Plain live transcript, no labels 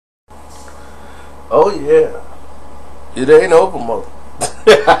Oh yeah, it ain't over, mother.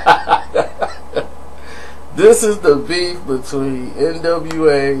 This is the beef between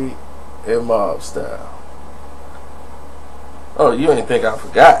NWA and Mob Style. Oh, you ain't think I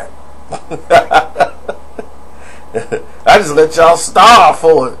forgot? I just let y'all starve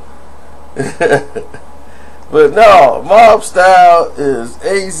for it. But no, Mob Style is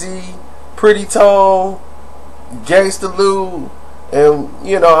AZ, Pretty Tone, Gangsta Lou, and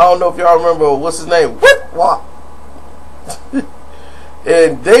I don't know if y'all remember what's his name, Whip Wop.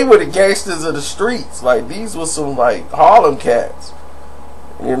 And they were the gangsters of the streets. Like, these were some like Harlem cats.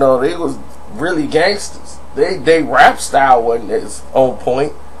 They was really gangsters. They rap style wasn't as on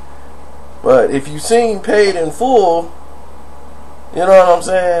point, but if you seen Paid in Full, you know what I'm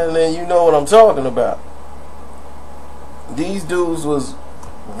saying, then you know what I'm talking about. These dudes was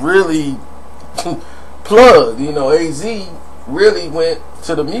really plugged. AZ really went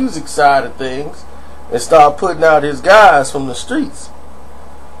to the music side of things and started putting out his guys from the streets.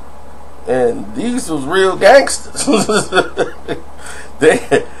 And these was real gangsters.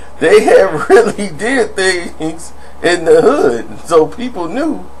 they had really did things in the hood, so people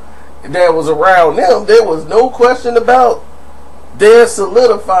knew that was around them. There was no question about their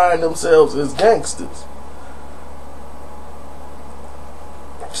solidifying themselves as gangsters.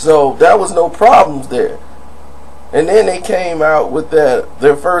 So that was no problems there. And then they came out with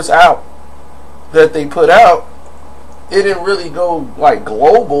their first album that they put out. It didn't really go like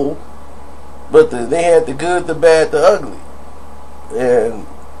global, but they had the good, the bad, the ugly. And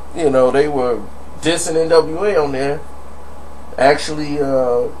they were dissing NWA on there, actually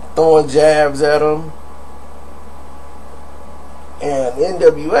throwing jabs at them. And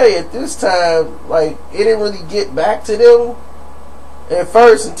NWA at this time, like, it didn't really get back to them at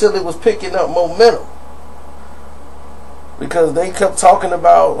first until it was picking up momentum, because they kept talking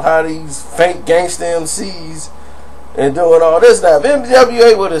about how these fake gangster MCs and doing all this. Now, if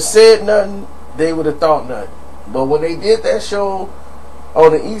NWA would have said nothing, they would have thought nothing. But when they did that show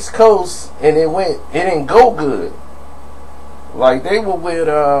on the East Coast and it didn't go good. Like, they were with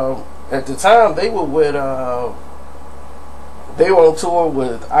at the time they were on tour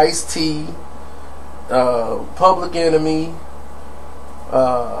with Ice-T, Public Enemy.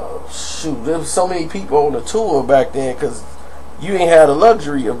 There was so many people on the tour back then, because you ain't had the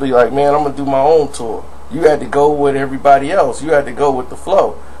luxury of be like, man, I'm gonna do my own tour. You had to go with everybody else. You had to go with the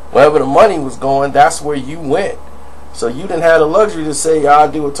flow. Wherever the money was going, that's where you went. So you didn't have the luxury to say, I'll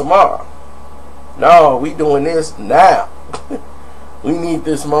do it tomorrow. No, we doing this now. We need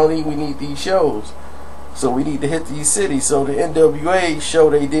this money. We need these shows. So we need to hit these cities. So the NWA show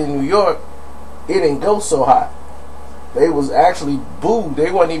they did in New York, it didn't go so hot. They was actually booed.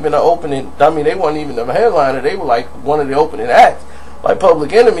 They wasn't even the opening. I mean, they wasn't even the headliner. They were like one of the opening acts. Like,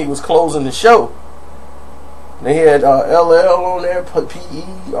 Public Enemy was closing the show. They had LL on there,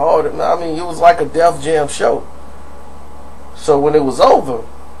 PE, all that. I mean, it was like a Def Jam show. So when it was over,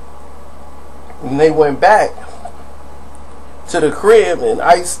 and they went back to the crib, and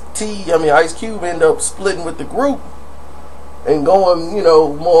Ice Cube ended up splitting with the group and going,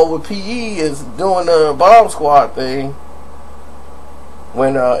 more with PE, is doing the Bomb Squad thing.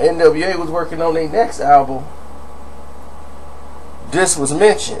 When NWA was working on their next album, this was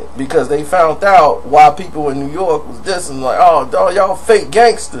mentioned, because they found out why people in New York was dissing, like, oh, dog, y'all fake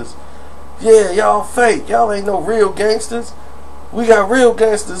gangsters. Yeah, y'all fake. Y'all ain't no real gangsters. We got real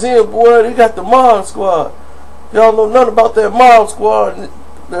gangsters here, boy. They got the Mob Squad. Y'all know nothing about that Mob Squad,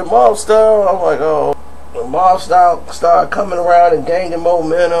 that Mob Style. I'm like, oh. The Mob Style started coming around and gaining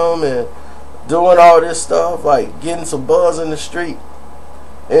momentum and doing all this stuff, like getting some buzz in the street.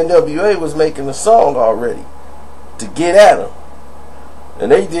 NWA was making a song already to get at them.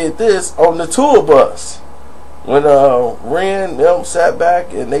 And they did this on the tour bus. When Ren them sat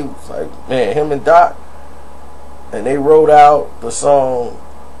back, and they was like, man, him and Doc, and they wrote out the song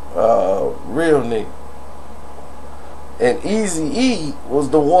Real Nigga. And Eazy-E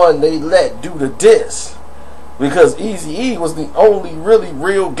was the one they let do the diss, because Eazy-E was the only really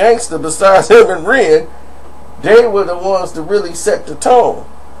real gangster besides him and Ren. They were the ones to really set the tone.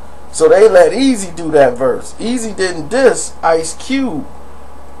 So they let Eazy do that verse. Eazy didn't diss Ice Cube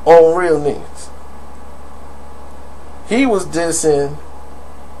on Real Niggas. He was dissing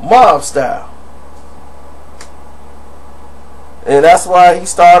Mob Style. And that's why he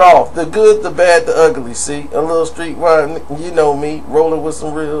started off the good, the bad, the ugly. See, a little street run, you know me, rolling with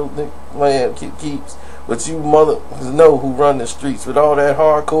some real man keeps. But you mothers know who run the streets with all that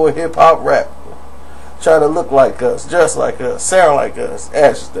hardcore hip hop rap. Try to look like us, just like us, sound like us,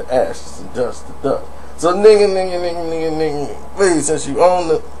 ashes to ashes and dust to dust. So nigga, please, since you own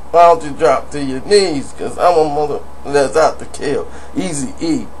the Why don't you drop to your knees? Cause I'm a mother that's out to kill. Easy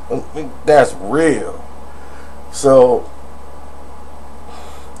E. That's real. So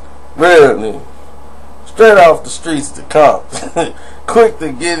really, straight off the streets to come. Quick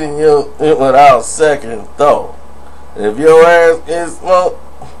to get in you without second thought. If your ass is smoked,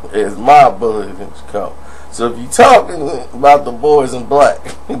 it's my bullet that come. So if you talking about the boys in black,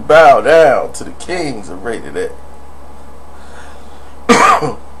 bow down to the kings of Rated X.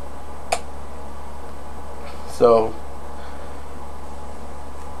 So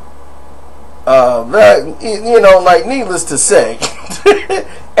that, you know, like, needless to say,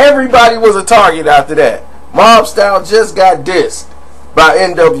 everybody was a target after that. Mob Style just got dissed by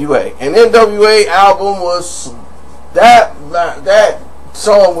NWA, and NWA album was that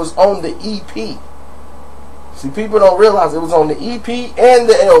song was on the EP. See, people don't realize it was on the EP and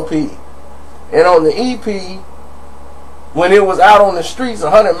the LP. And on the EP, when it was out on the streets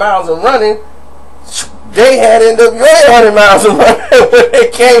 100 miles and running, they had NWA 100 miles and running when they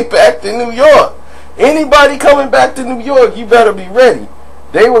came back to New York. Anybody coming back to New York, you better be ready.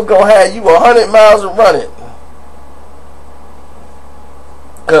 They was going to have you 100 miles and running.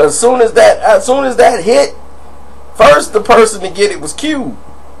 Because as soon as that hit, first the person to get it was Cube.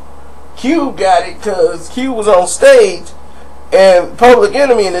 Cube got it because Cube was on stage, and Public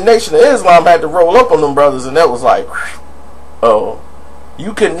Enemy and the Nation of Islam had to roll up on them brothers, and that was like, oh,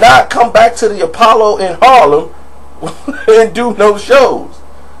 you could not come back to the Apollo in Harlem and do no shows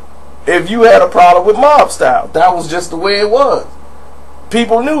if you had a problem with Mob Style. That was just the way it was.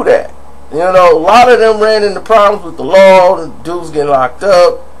 People knew that. You know, a lot of them ran into problems with the law, the dudes getting locked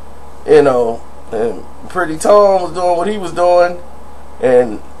up, you know, and Pretty Tone was doing what he was doing,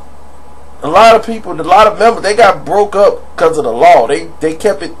 and a lot of people, a lot of members, they got broke up because of the law. They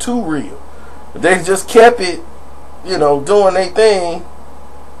kept it too real. If they just kept it, you know, doing their thing,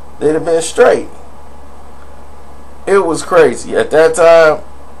 they'd have been straight. It was crazy. At that time,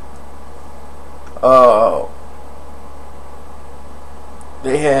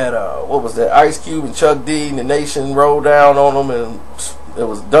 they had, what was that, Ice Cube and Chuck D and the Nation rolled down on them, and it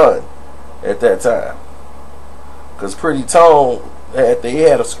was done at that time. Because Pretty Tone, they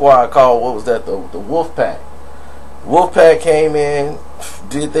had a squad called, what was that, the Wolf Pack. Wolf Pack came in,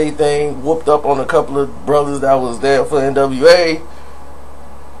 did their thing, whooped up on a couple of brothers that was there for NWA,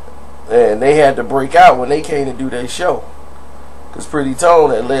 and they had to break out when they came to do their show. Because Pretty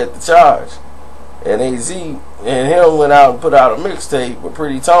Tone had led the charge. And AZ and him went out and put out a mixtape, but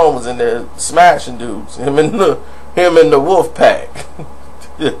Pretty Tone was in there smashing dudes. Him and the Wolf Pack.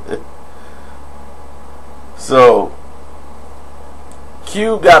 So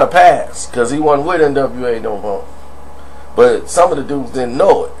Cube got a pass because he wasn't with NWA no more. But some of the dudes didn't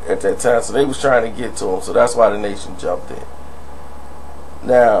know it at that time, so they was trying to get to him. So that's why the Nation jumped in.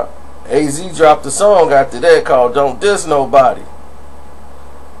 Now, AZ dropped a song after that called "Don't Diss Nobody."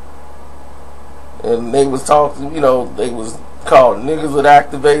 And they was talking, you know, they was called niggas with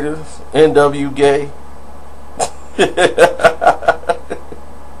activators, NW gay.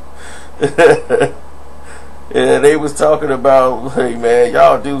 And they was talking about, hey man,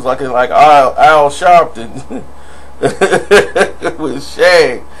 y'all dudes looking like Al Sharpton with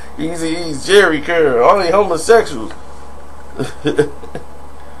Shag, Eazy-E's Jerry Curl, only homosexuals.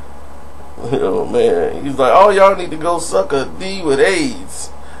 Oh man, he's like, oh, y'all need to go suck a D with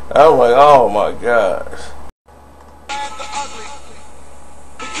AIDS. I'm like, oh my gosh.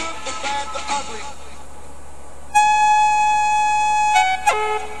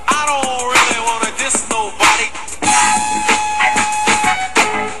 I don't really want to diss nobody.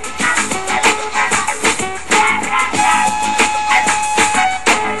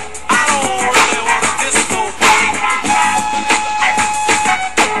 I don't really want to diss nobody.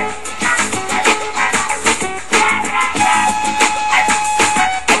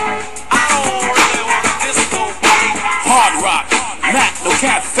 Hard rock, Mac, no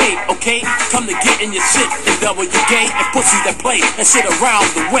cap fade, okay? Come to get in your shit, NWA, and pussy that play and shit around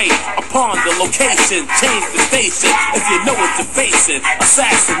the way. Upon the location, change the station. If you know what you're facing,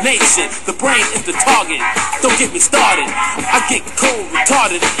 assassination. The brain is the target. Don't get me started. I get cold,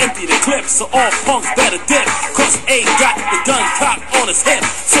 retarded, and empty the clip, so all punks better dip. Cause A got the gun cocked on his hip.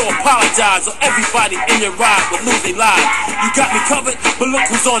 So apologize, or everybody in your ride will lose their lives. You got me covered, but look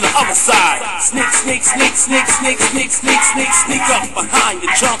who's on the other side. Sneak, sneak, sneak, sneak, sneak, sneak, sneak, sneak, sneak up behind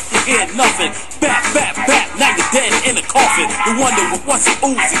your trunk, you hear nothing. Bat, bat, bat, now you're dead in a coffin. You wonder what once an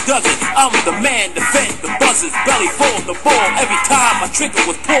Uzi does it. I'm the man, defend the bus. buzzes, belly full, the ball. Every time my trigger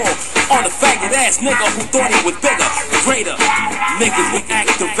was pulled on a faggot ass nigga who thought he was bigger, greater. Niggas, we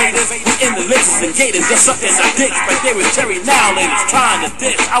activators, we in the lizards and gators, just sucking our dicks. But there is Terry now, ladies, trying to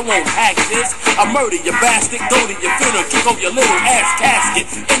diss. I won't hack this. I murder your bastard, go to your funeral, kick over your little ass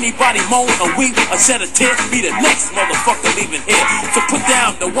casket. Anybody moan or weep or shed a tear, be the next motherfucker leaving here. So put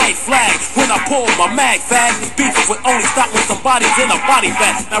down the white flag when I pull my mag fag. This beef would only stop when somebody's in a body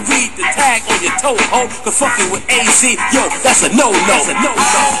bag. Now read the tag on your toe, ho, cause fucking with AZ, yo, that's a no-no. That's a no-no.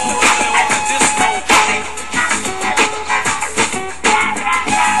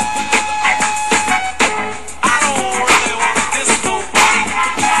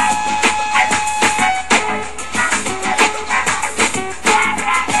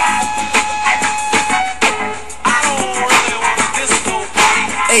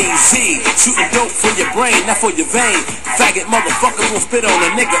 AZ, shooting dope for your brain, not for your vein. Faggot motherfuckers will spit on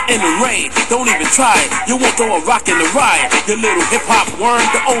a nigga in the rain. Don't even try it, you won't throw a rock in the riot. Your little hip-hop worm,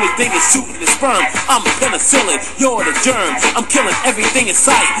 the only thing is shooting the sperm. I'm penicillin, you're the germ. I'm killing everything in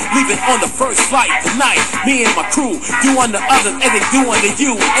sight, leaving on the first flight tonight. Me and my crew, you on the other, and they do under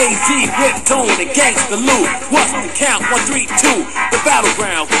you. AZ, Rip, Tone, and Gangsta Lou. What's the count? 1, 3, 2. The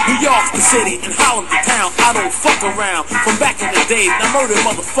battleground, New York's the city, and Harlem the town. I don't fuck around. From back in the days, I murder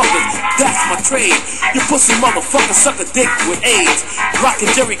motherfuckers, that's my trade. You pussy motherfucker suck a dick with AIDS. Rockin'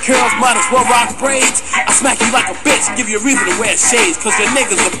 Jerry curls, might as well rock braids. I smack you like a bitch, give you a reason to wear shades. Cause your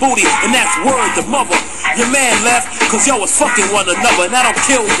niggas a booty, and that's word to mother. Your man left, cause y'all was fucking one another. And I don't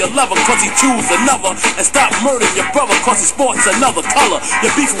kill your lover, cause he choose another. And stop murdering your brother, cause he sports another color.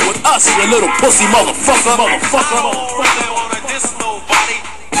 You're beefing with us, you little pussy motherfucker.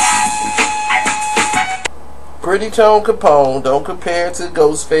 Pretty Tone Capone, don't compare to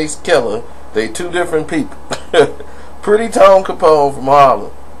Ghostface Killer. They two different people. Pretty Tone Capone from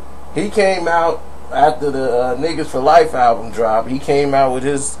Harlem. He came out after the Niggas for Life album dropped. He came out with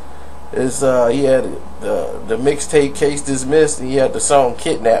his he had the mixtape Case Dismissed, and he had the song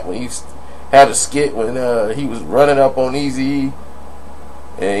Kidnap, when he had a skit when he was running up on Eazy-E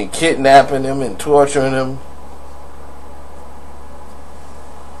and kidnapping him and torturing him,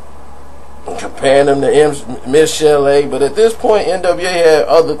 comparing him to Miss Chalet. But at this point, NWA had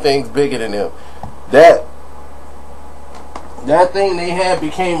other things bigger than him. That thing they had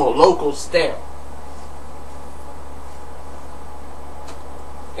became a local stamp.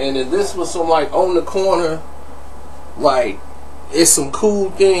 And then this was some like on the corner, like it's some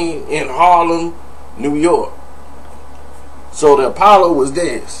cool thing in Harlem, New York. So the Apollo was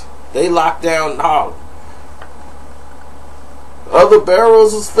theirs. They locked down Harlem. Other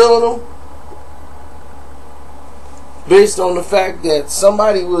barrels was filling them based on the fact that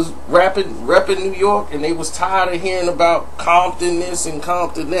somebody was repping New York, and they was tired of hearing about Compton this and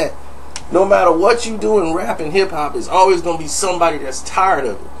Compton that. No matter what you do in rap and hip hop, it's always gonna be somebody that's tired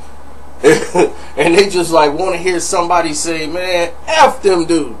of it. And they just like want to hear somebody say, man, F them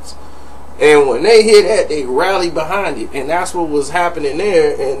dudes. And when they hear that, they rally behind it. And that's what was happening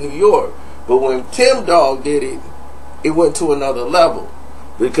there in New York. But when Tim Dog did it, it went to another level,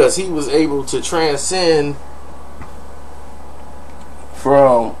 because he was able to transcend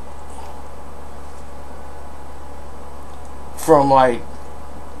from like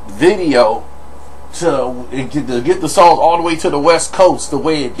video to get the songs all the way to the West Coast the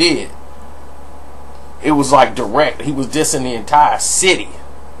way it did. It was like direct. He was dissing the entire city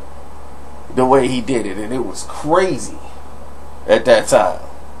the way he did it, and it was crazy at that time.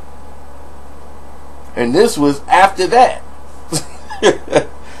 And this was after that.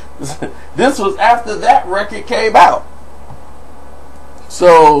 This was after that record came out.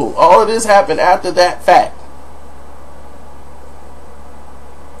 So all of this happened after that fact.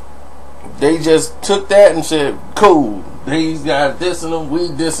 They just took that and said, cool, these guys dissing them, we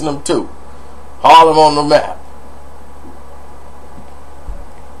dissing them too. Harlem on the map.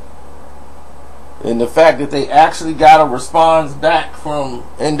 And the fact that they actually got a response back from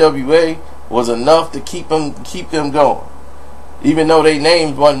NWA was enough to keep them going. Even though their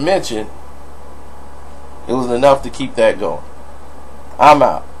names wasn't mentioned, it was enough to keep that going. I'm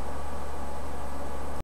out.